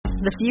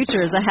The future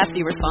is a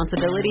hefty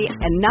responsibility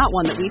and not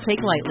one that we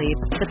take lightly.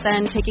 But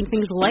then, taking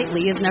things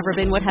lightly has never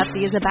been what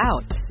Hefty is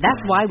about.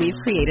 That's why we've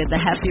created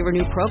the Hefty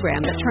Renew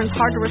program that turns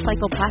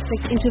hard-to-recycle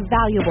plastics into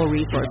valuable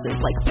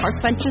resources like park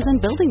benches and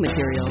building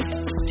materials.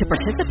 To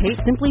participate,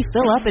 simply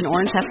fill up an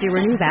orange Hefty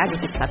Renew bag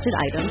with accepted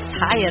items,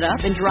 tie it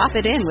up, and drop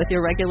it in with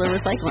your regular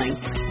recycling.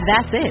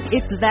 That's it.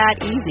 It's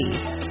that easy.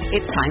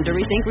 It's time to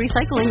rethink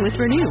recycling with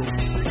Renew.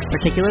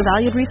 Particular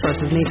valued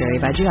resources may vary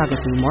by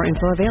geography. More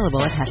info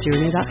available at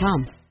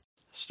heftyrenew.com.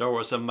 Star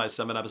Wars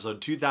 7x7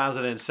 episode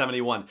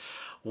 2071.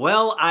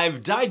 Well,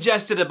 I've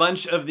digested a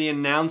bunch of the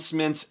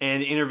announcements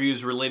and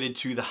interviews related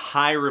to the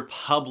High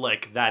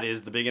Republic. That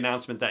is the big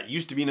announcement that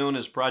used to be known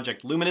as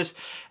Project Luminous.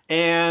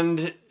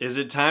 And is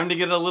it time to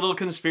get a little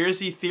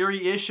conspiracy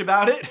theory-ish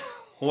about it?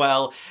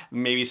 Well,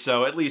 maybe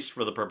so, at least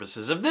for the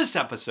purposes of this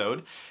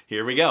episode.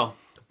 Here we go.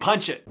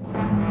 Punch it.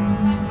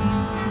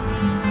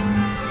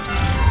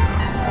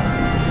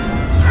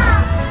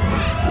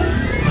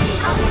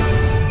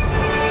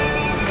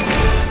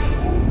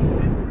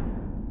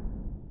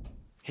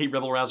 Hey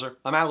Rebel Rouser,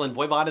 I'm Alan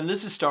Voivod and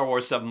this is Star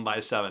Wars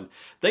 7x7.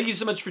 Thank you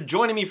so much for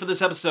joining me for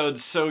this episode.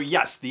 So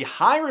yes, the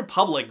High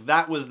Republic,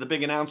 that was the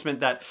big announcement.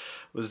 That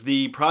was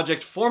the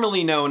project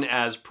formerly known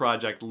as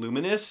Project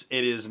Luminous.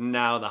 It is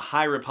now the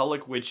High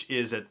Republic, which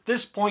is at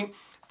this point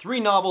 3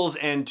 novels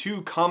and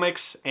 2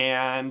 comics,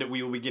 and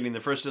we will be getting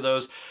the first of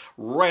those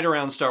right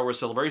around Star Wars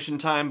Celebration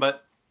time,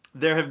 but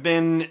there have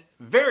been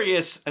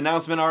various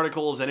announcement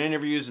articles and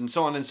interviews and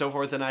so on and so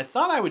forth, and I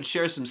thought I would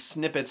share some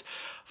snippets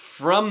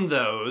from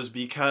those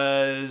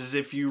because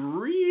if you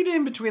read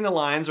in between the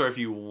lines, or if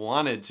you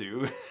wanted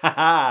to,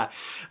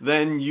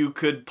 then you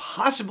could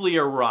possibly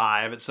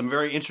arrive at some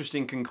very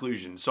interesting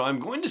conclusions. So I'm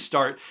going to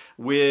start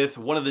with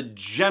one of the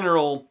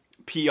general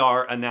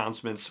PR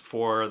announcements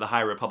for the High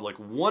Republic,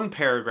 one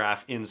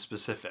paragraph in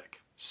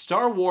specific.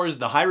 Star Wars: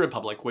 The High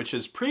Republic, which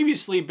has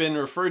previously been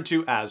referred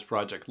to as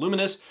Project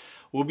Luminous,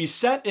 will be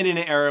set in an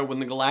era when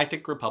the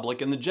Galactic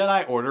Republic and the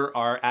Jedi Order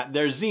are at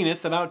their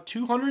zenith about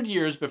 200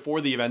 years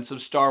before the events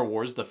of Star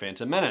Wars: The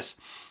Phantom Menace.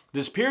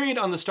 This period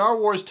on the Star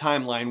Wars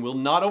timeline will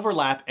not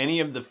overlap any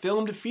of the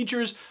filmed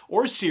features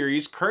or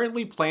series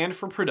currently planned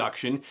for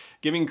production,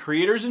 giving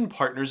creators and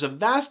partners a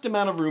vast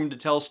amount of room to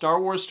tell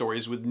Star Wars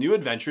stories with new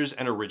adventures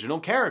and original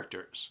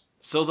characters.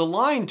 So the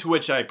line to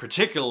which I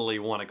particularly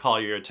want to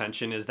call your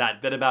attention is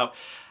that bit about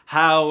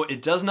how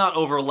it does not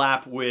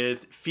overlap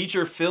with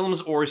feature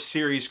films or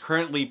series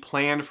currently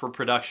planned for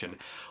production.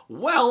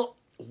 Well,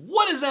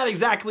 what does that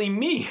exactly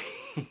mean?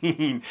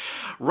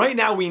 Right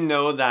now we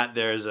know that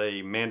there's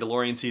a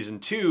Mandalorian Season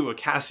 2, a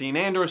Cassian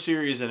Andor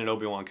series, and an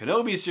Obi-Wan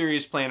Kenobi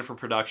series planned for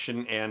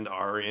production and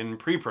are in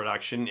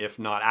pre-production, if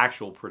not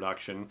actual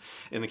production,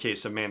 in the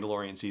case of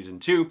Mandalorian Season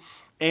 2.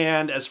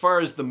 And as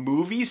far as the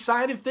movie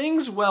side of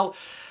things, well,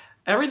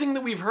 everything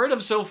that we've heard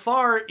of so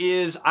far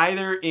is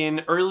either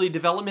in early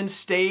development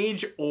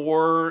stage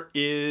or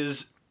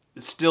is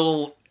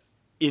still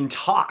in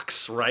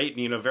talks, right?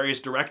 You know,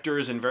 various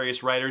directors and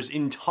various writers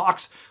in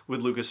talks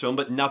with Lucasfilm,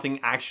 but nothing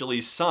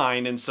actually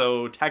signed, and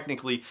so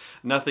technically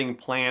nothing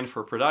planned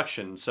for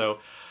production. So,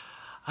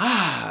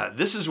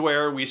 this is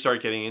where we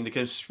start getting into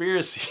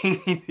conspiracy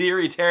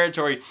theory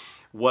territory.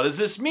 What does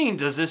this mean?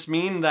 Does this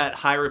mean that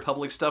High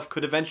Republic stuff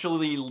could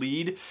eventually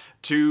lead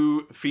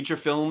to feature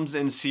films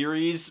and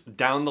series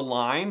down the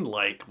line,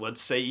 like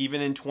let's say even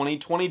in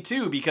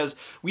 2022, because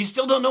we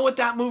still don't know what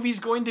that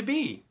movie's going to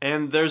be?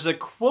 And there's a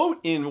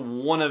quote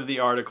in one of the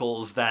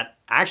articles that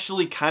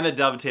actually kind of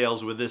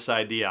dovetails with this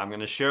idea. I'm going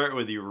to share it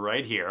with you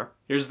right here.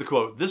 Here's the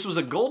quote. "This was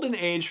a golden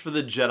age for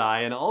the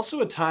Jedi and also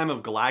a time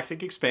of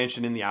galactic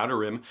expansion in the Outer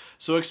Rim,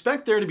 so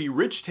expect there to be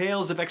rich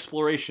tales of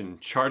exploration,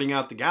 charting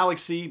out the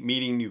galaxy,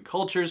 meeting new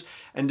cultures,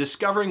 and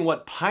discovering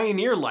what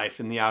pioneer life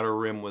in the Outer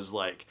Rim was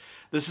like.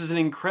 This is an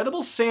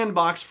incredible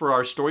sandbox for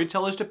our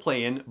storytellers to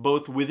play in,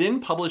 both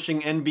within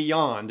publishing and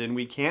beyond, and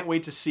we can't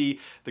wait to see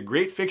the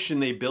great fiction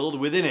they build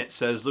within it,"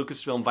 says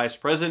Lucasfilm Vice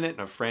President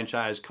of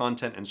Franchise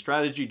Content and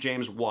Strategy,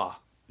 James Waugh.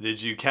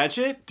 Did you catch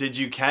it? Did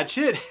you catch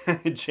it?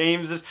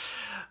 James's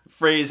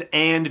phrase,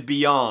 "and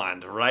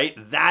beyond," right?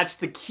 That's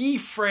the key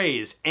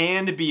phrase,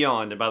 "and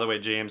beyond." And by the way,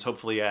 James,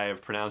 hopefully I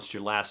have pronounced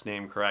your last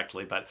name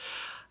correctly, but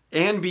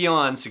 "and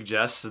beyond"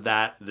 suggests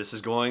that this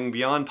is going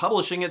beyond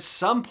publishing at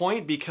some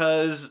point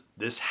because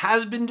this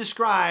has been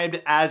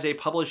described as a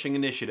publishing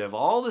initiative.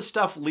 All the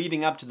stuff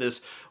leading up to this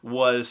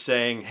was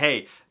saying,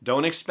 hey,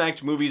 don't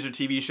expect movies or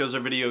TV shows or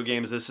video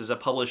games. This is a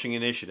publishing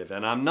initiative.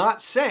 And I'm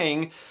not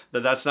saying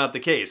that that's not the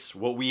case.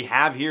 What we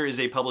have here is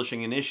a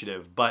publishing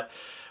initiative, but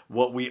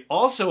what we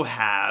also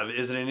have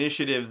is an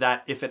initiative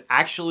that if it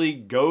actually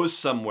goes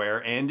somewhere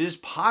and is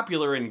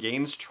popular and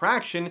gains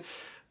traction,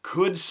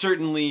 could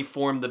certainly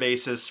form the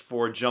basis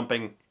for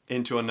jumping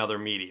into another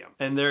medium.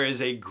 And there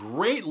is a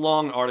great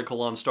long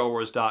article on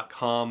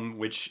StarWars.com,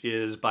 which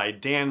is by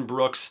Dan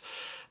Brooks,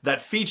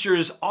 that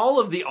features all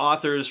of the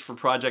authors for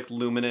Project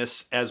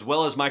Luminous, as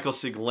well as Michael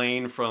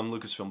Siglain from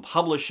Lucasfilm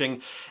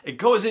Publishing. It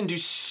goes into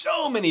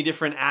so many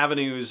different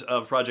avenues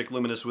of Project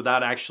Luminous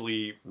without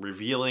actually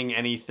revealing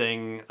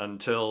anything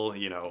until,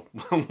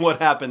 what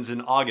happens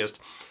in August.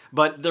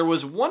 But there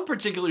was one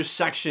particular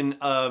section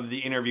of the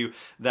interview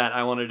that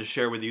I wanted to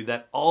share with you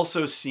that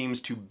also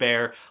seems to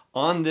bear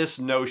on this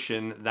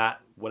notion that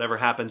whatever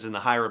happens in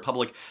the High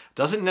Republic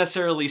doesn't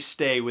necessarily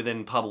stay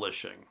within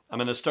publishing. I'm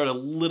going to start a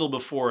little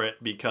before it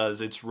because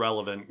it's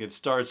relevant. It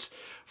starts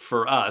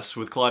for us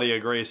with Claudia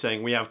Gray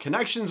saying, "We have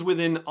connections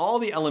within all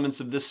the elements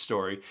of this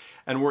story,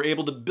 and we're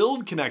able to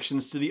build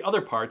connections to the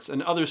other parts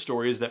and other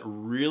stories that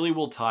really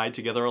will tie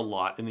together a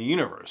lot in the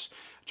universe."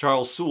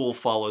 Charles Soule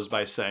follows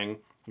by saying,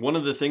 "One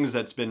of the things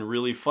that's been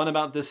really fun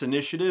about this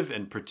initiative,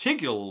 and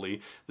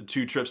particularly the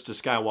 2 trips to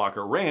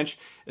Skywalker Ranch,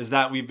 is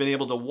that we've been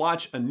able to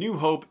watch A New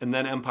Hope and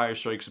then Empire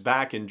Strikes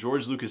Back in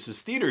George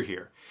Lucas's theater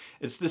here.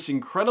 It's this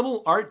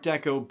incredible Art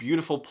Deco,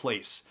 beautiful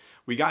place.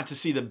 We got to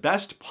see the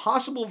best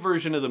possible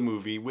version of the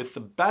movie with the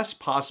best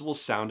possible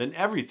sound and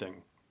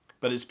everything."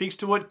 But it speaks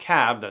to what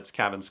that's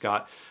Cavan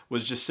Scott,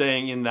 was just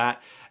saying in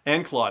that,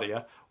 and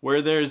Claudia,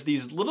 where there's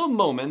these little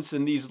moments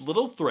and these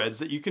little threads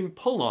that you can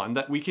pull on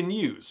that we can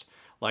use.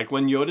 Like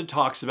when Yoda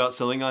talks about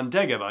settling on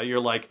Dagobah, you're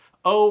like,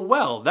 oh,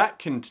 well, that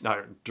can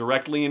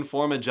directly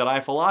inform a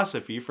Jedi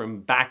philosophy from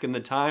back in the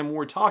time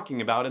we're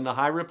talking about in the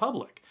High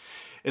Republic.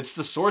 It's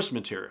the source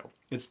material.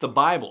 It's the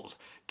Bibles.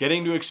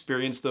 Getting to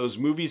experience those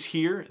movies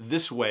here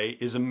this way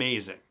is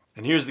amazing.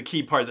 And here's the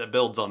key part that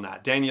builds on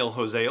that. Daniel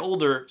Jose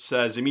Older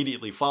says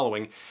immediately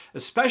following,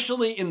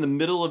 "Especially in the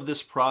middle of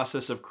this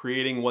process of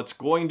creating what's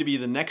going to be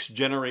the next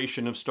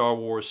generation of Star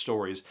Wars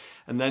stories,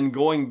 and then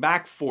going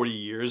back 40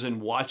 years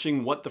and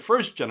watching what the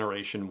first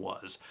generation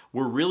was,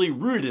 we're really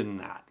rooted in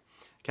that."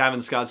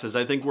 Cavan Scott says,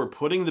 "I think we're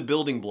putting the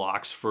building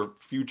blocks for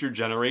future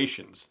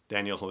generations."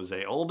 Daniel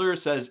Jose Older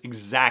says,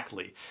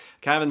 "Exactly."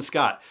 Cavan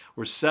Scott,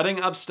 "We're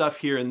setting up stuff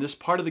here in this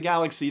part of the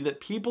galaxy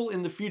that people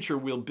in the future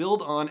will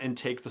build on and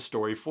take the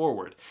story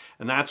forward.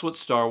 And that's what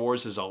Star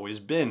Wars has always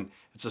been.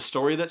 It's a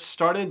story that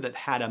started, that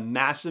had a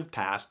massive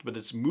past, but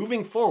it's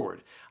moving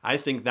forward. I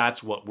think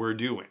that's what we're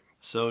doing."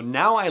 So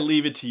now I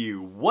leave it to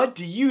you. What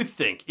do you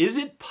think? Is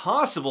it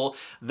possible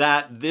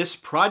that this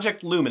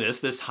Project Luminous,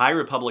 this High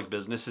Republic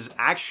business, is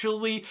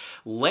actually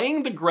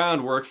laying the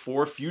groundwork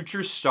for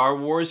future Star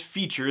Wars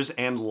features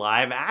and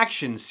live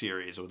action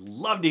series? I would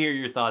love to hear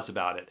your thoughts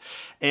about it.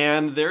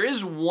 And there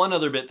is one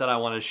other bit that I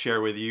want to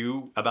share with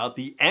you about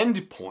the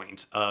end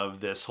point of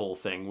this whole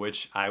thing,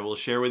 which I will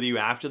share with you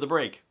after the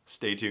break.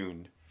 Stay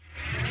tuned.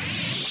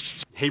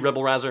 Hey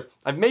Rebel Rouser,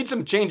 I've made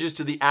some changes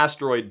to the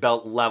asteroid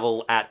belt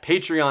level at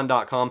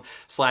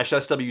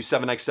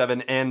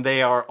patreon.com/SW7X7, and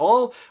they are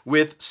all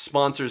with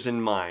sponsors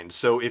in mind.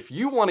 So if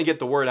you want to get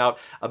the word out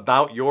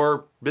about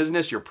your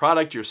business, your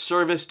product, your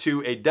service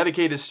to a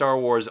dedicated Star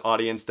Wars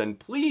audience, then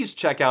please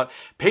check out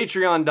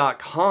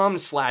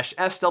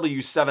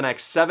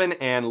patreon.com/SW7X7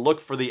 and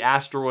look for the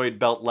asteroid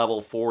belt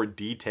level for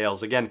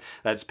details. Again,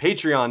 that's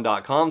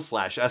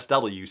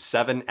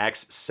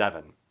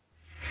patreon.com/SW7X7.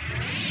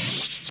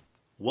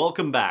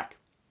 Welcome back.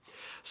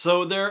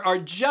 So there are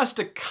just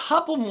a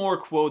couple more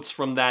quotes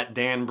from that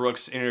Dan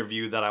Brooks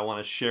interview that I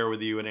want to share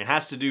with you, and it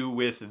has to do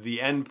with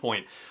the end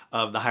point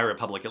of the High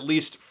Republic, at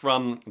least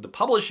from the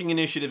publishing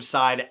initiative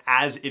side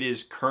as it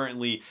is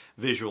currently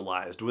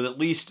visualized, with at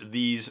least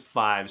these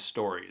 5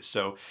 stories.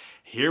 So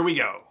here we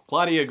go.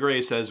 Claudia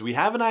Gray says, "We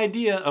have an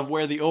idea of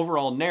where the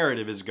overall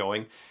narrative is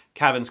going."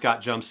 Cavan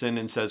Scott jumps in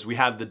and says, "We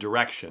have the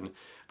direction."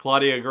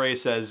 Claudia Gray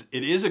says,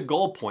 "It is a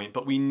goal point,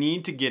 but we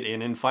need to get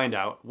in and find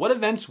out what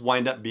events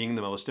wind up being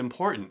the most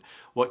important,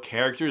 what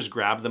characters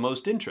grab the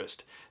most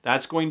interest.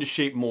 That's going to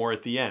shape more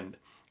at the end.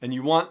 And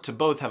you want to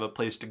both have a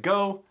place to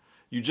go.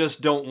 You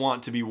just don't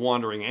want to be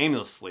wandering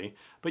aimlessly,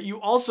 but you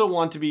also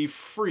want to be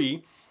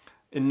free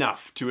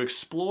enough to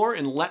explore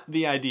and let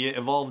the idea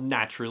evolve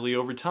naturally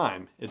over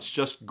time. It's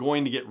just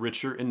going to get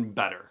richer and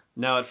better."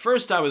 Now, at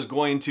first I was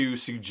going to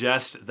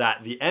suggest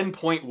that the end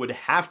point would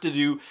have to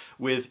do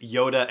with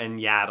Yoda and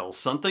Yaddle,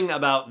 something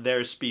about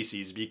their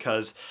species,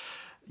 because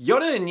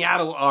Yoda and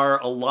Yaddle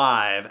are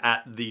alive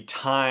at the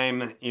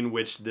time in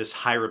which this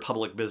High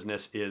Republic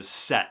business is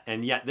set,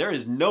 and yet there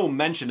is no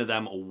mention of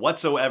them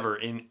whatsoever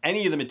in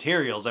any of the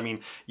materials. I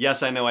mean,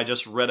 yes, I know I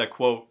just read a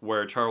quote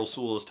where Charles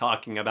Soule is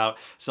talking about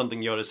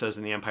something Yoda says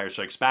in The Empire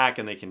Strikes Back,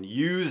 and they can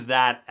use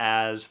that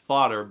as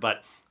fodder,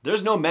 but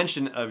there's no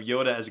mention of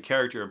Yoda as a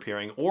character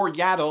appearing, or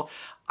Yaddle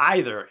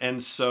either,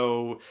 and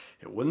so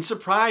it wouldn't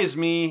surprise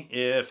me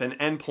if an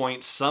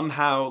endpoint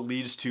somehow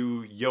leads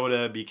to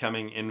Yoda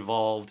becoming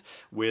involved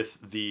with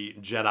the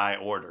Jedi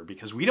Order,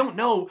 because we don't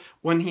know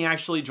when he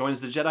actually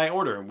joins the Jedi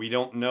Order. We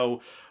don't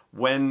know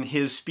when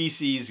his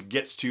species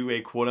gets to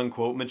a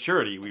quote-unquote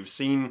maturity. We've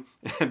seen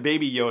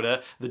Baby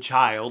Yoda, the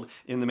child,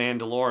 in The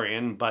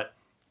Mandalorian, but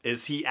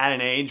is he at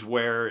an age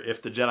where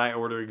if the Jedi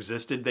Order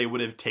existed, they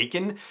would have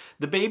taken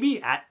the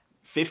baby at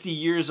 50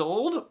 years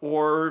old?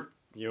 Or,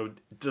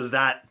 does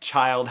that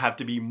child have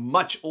to be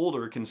much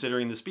older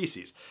considering the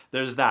species?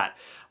 There's that.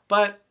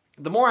 But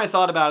the more I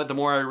thought about it, the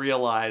more I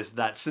realized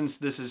that since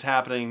this is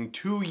happening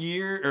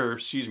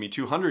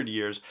 200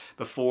 years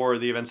before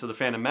the events of the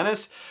Phantom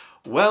Menace,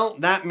 well,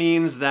 that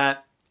means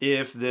that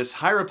if this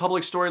High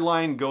Republic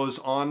storyline goes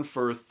on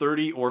for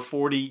 30 or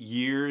 40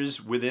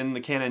 years within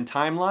the canon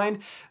timeline,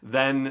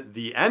 then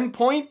the end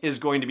point is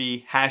going to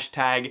be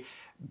hashtag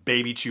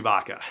Baby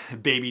Chewbacca,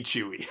 Baby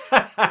Chewie.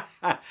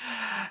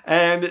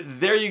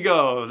 And there you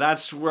go.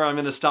 That's where I'm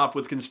going to stop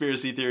with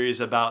conspiracy theories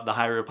about the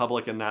High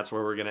Republic, and that's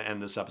where we're going to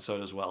end this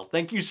episode as well.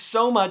 Thank you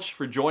so much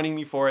for joining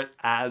me for it,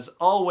 as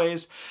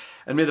always,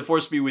 and may the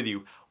Force be with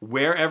you,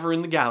 wherever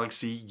in the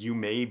galaxy you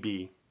may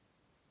be.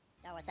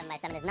 Star Wars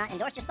 7x7 is not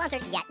endorsed or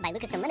sponsored yet by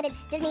Lucasfilm Limited,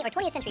 Disney, or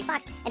 20th Century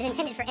Fox, and is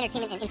intended for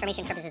entertainment and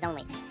information purposes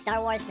only.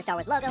 Star Wars, the Star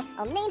Wars logo,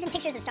 all names and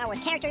pictures of Star Wars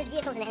characters,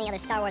 vehicles, and any other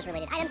Star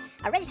Wars-related items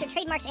are registered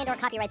trademarks and/or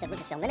copyrights of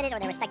Lucasfilm Limited or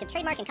their respective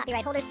trademark and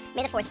copyright holders.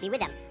 May the Force be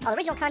with them. All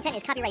original content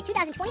is copyright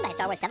 2020 by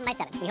Star Wars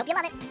 7x7. We hope you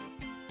love it.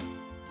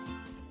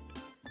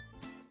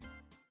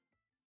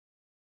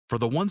 For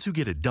the ones who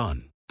get it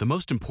done, the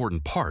most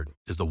important part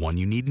is the one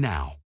you need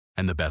now.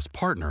 And the best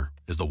partner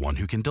is the one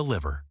who can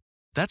deliver.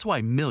 That's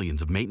why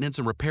millions of maintenance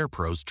and repair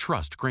pros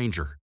trust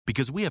Grainger,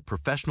 because we have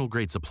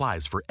professional-grade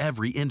supplies for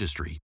every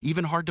industry,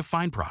 even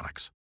hard-to-find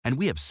products. And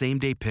we have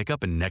same-day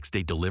pickup and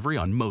next-day delivery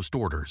on most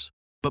orders.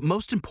 But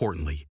most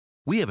importantly,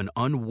 we have an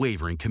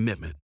unwavering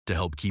commitment to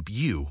help keep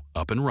you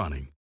up and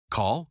running.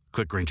 Call,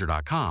 click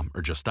Grainger.com,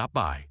 or just stop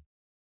by.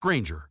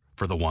 Grainger,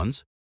 for the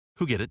ones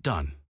who get it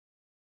done.